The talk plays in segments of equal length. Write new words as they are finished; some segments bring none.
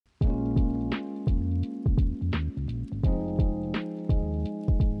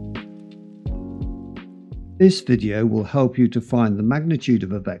This video will help you to find the magnitude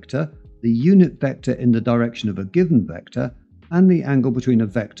of a vector, the unit vector in the direction of a given vector, and the angle between a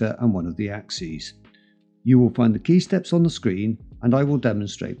vector and one of the axes. You will find the key steps on the screen and I will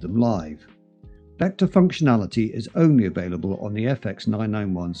demonstrate them live. Vector functionality is only available on the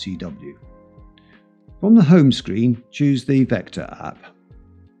FX991CW. From the home screen, choose the Vector app.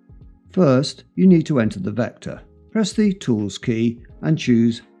 First, you need to enter the vector. Press the Tools key and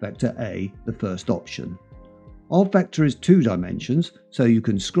choose Vector A, the first option. Our vector is 2 dimensions, so you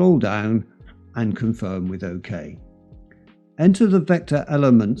can scroll down and confirm with OK. Enter the vector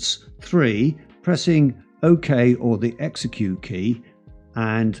elements 3, pressing OK or the Execute key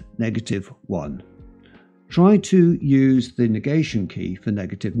and -1. Try to use the negation key for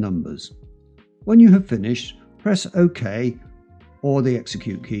negative numbers. When you have finished, press OK or the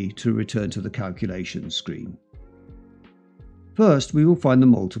Execute key to return to the calculation screen. First, we will find the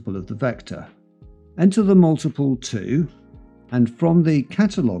multiple of the vector. Enter the multiple 2 and from the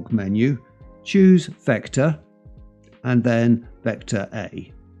Catalogue menu, choose Vector and then Vector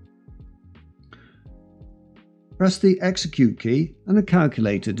A. Press the Execute key and the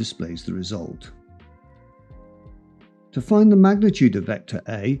calculator displays the result. To find the magnitude of Vector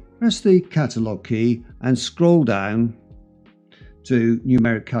A, press the Catalogue key and scroll down to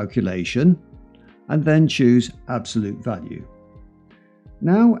Numeric Calculation and then choose Absolute Value.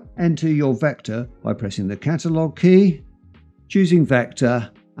 Now enter your vector by pressing the Catalogue key, choosing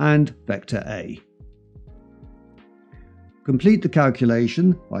Vector and Vector A. Complete the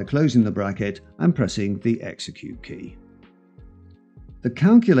calculation by closing the bracket and pressing the Execute key. The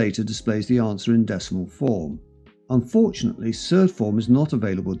calculator displays the answer in decimal form. Unfortunately, surd form is not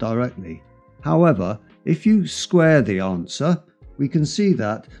available directly. However, if you square the answer, we can see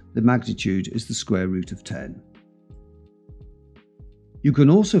that the magnitude is the square root of 10. You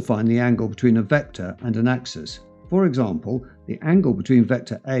can also find the angle between a vector and an axis. For example, the angle between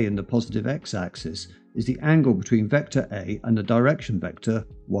vector A and the positive x-axis is the angle between vector A and the direction vector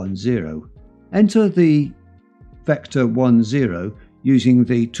 1, 0. Enter the vector 1, 0 using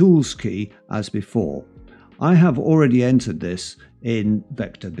the Tools key as before. I have already entered this in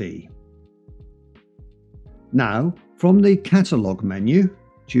vector B. Now, from the Catalogue menu,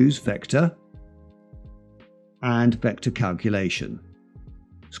 choose Vector and Vector Calculation.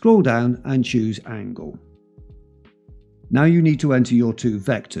 Scroll down and choose Angle. Now you need to enter your 2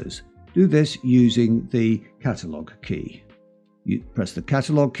 vectors. Do this using the Catalogue key. You press the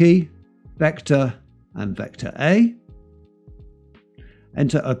Catalogue key, Vector and Vector A.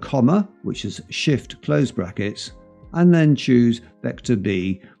 Enter a comma, which is Shift close brackets, and then choose Vector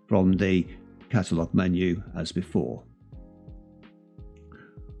B from the Catalogue menu as before.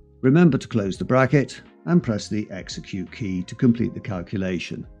 Remember to close the bracket and press the Execute key to complete the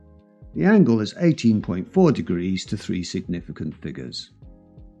calculation. The angle is 18.4 degrees to 3 significant figures.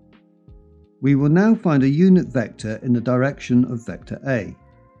 We will now find a unit vector in the direction of vector A.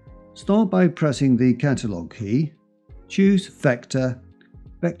 Start by pressing the Catalogue key, choose Vector,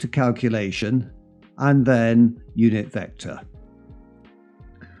 Vector Calculation, and then Unit Vector.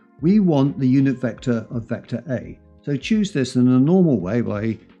 We want the unit vector of vector A, so choose this in a normal way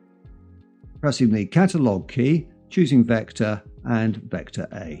by pressing the Catalogue key, choosing Vector and Vector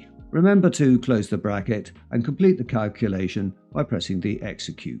A. Remember to close the bracket and complete the calculation by pressing the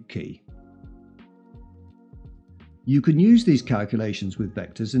Execute key. You can use these calculations with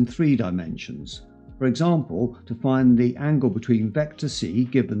vectors in 3 dimensions. For example, to find the angle between vector C,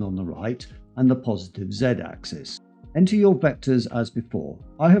 given on the right, and the positive z-axis. Enter your vectors as before.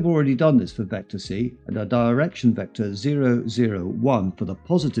 I have already done this for vector C and a direction vector 0, 0, 1 for the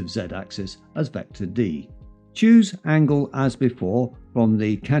positive z-axis as vector D. Choose Angle as before from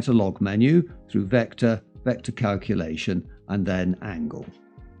the Catalogue menu through Vector, Vector Calculation, and then Angle.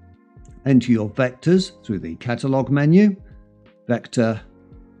 Enter your vectors through the Catalogue menu, Vector,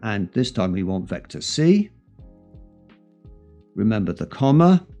 and this time we want vector C. Remember the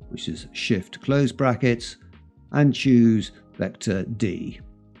comma, which is Shift close brackets, and choose vector D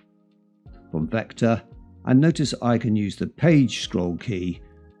from Vector, and notice I can use the page scroll key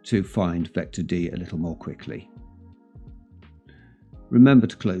to find vector D a little more quickly. Remember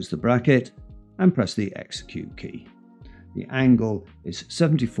to close the bracket and press the Execute key. The angle is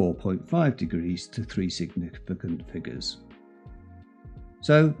 74.5 degrees to 3 significant figures.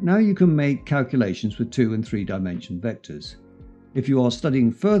 So now you can make calculations with 2 and 3 dimension vectors. If you are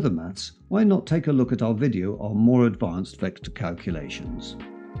studying further maths, why not take a look at our video on more advanced vector calculations.